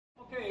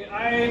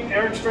I'm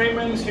Eric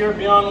Straitmans here at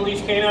Beyond the Leash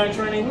Canine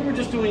Training. We were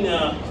just doing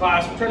a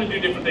class. We're trying to do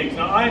different things.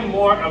 Now, I'm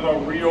more of a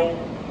real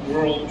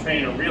world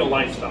trainer, real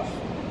life stuff.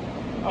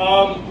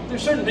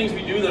 There's certain things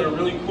we do that are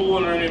really cool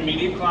in our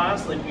intermediate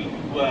class, like we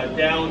do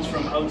downs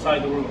from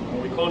outside the room,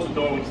 where we close the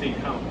door and we say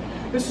down.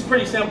 This is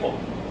pretty simple.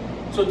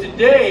 So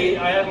today,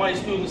 I had my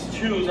students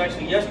choose,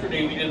 actually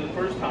yesterday we did it the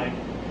first time,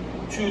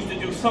 choose to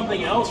do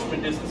something else from a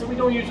distance that we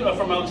don't usually,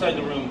 from outside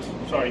the room,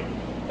 sorry,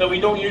 that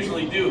we don't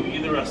usually do,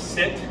 either a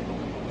sit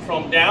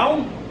from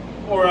down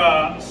or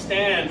a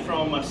stand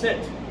from a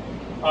sit.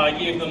 I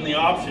gave them the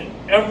option.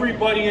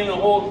 Everybody in the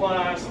whole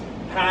class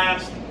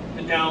passed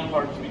the down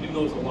part, because we do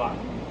those a lot.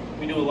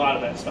 We do a lot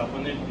of that stuff.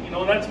 And then, you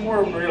know, that's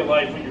more in real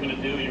life what you're going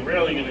to do. You're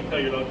rarely going to tell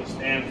your dog to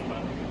stand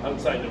from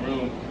outside the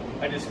room.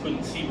 I just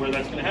couldn't see where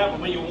that's going to happen.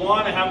 But you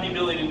want to have the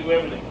ability to do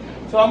everything.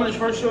 So I'm going to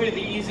first show you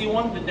the easy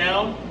one, the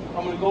down.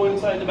 I'm going to go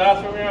inside the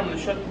bathroom here. I'm going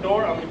to shut the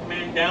door. I'm going to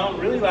command down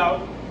really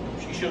loud.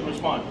 She should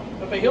respond.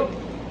 Pepe, heel.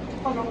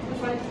 Come on,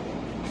 this way.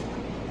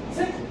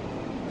 Sit.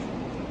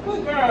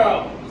 Good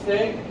girl.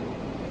 Stay.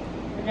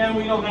 Again,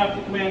 we don't have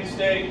to command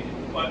stay,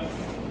 but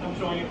I'm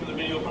showing it for the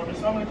video purpose.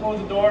 So I'm going to close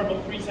the door.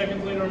 About 3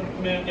 seconds later, I'm going to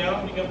command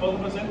down. You got both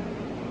of us in?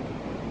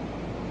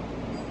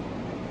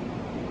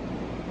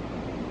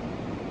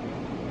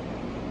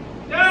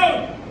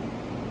 Down!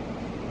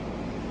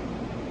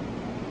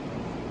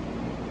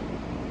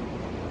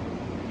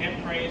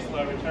 Can't praise till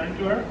I return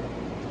to her.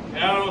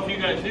 And I don't know if you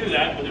guys knew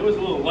that, but there was a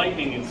little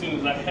lightning as soon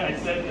as I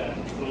said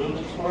that. So it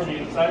was stormy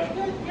inside.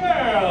 Good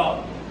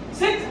girl!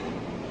 Sit!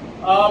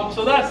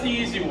 So that's the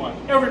easy one.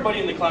 Everybody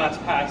in the class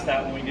passed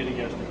that when we did it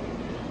yesterday.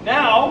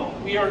 Now,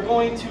 we are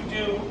going to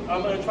do,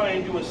 I'm going to try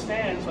and do a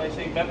stand. So I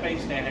say Pepe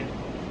stand.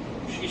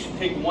 She should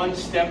take one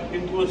step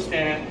into a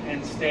stand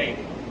and stay.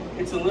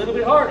 It's a little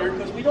bit harder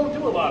because we don't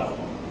do a lot of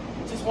them.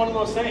 It's just one of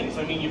those things.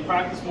 I mean, you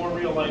practice more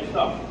real life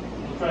stuff.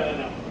 We'll try that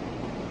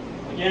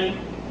now. Again,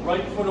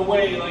 right foot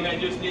away like I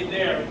just did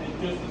there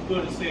is just as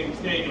good as saying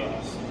stay to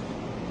us.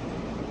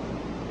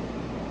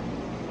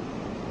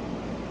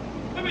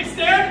 Let me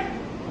stand.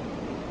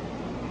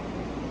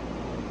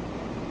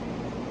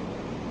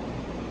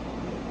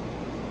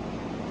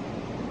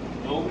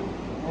 No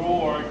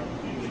roar.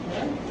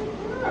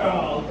 Good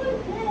girl.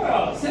 Good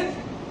girl. Sit.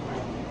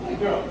 Good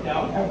girl.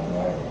 Down.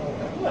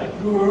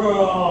 Good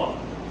girl.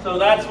 So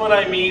that's what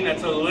I mean.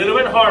 That's a little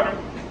bit harder.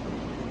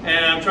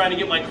 And I'm trying to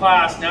get my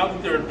class, now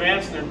that they're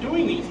advanced and they're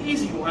doing these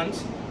easy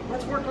ones,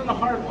 let's work on the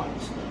hard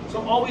ones. So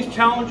always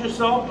challenge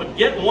yourself, but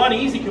get one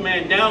easy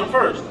command down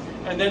first,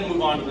 and then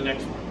move on to the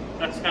next one.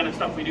 That's the kind of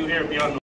stuff we do here at Beyond the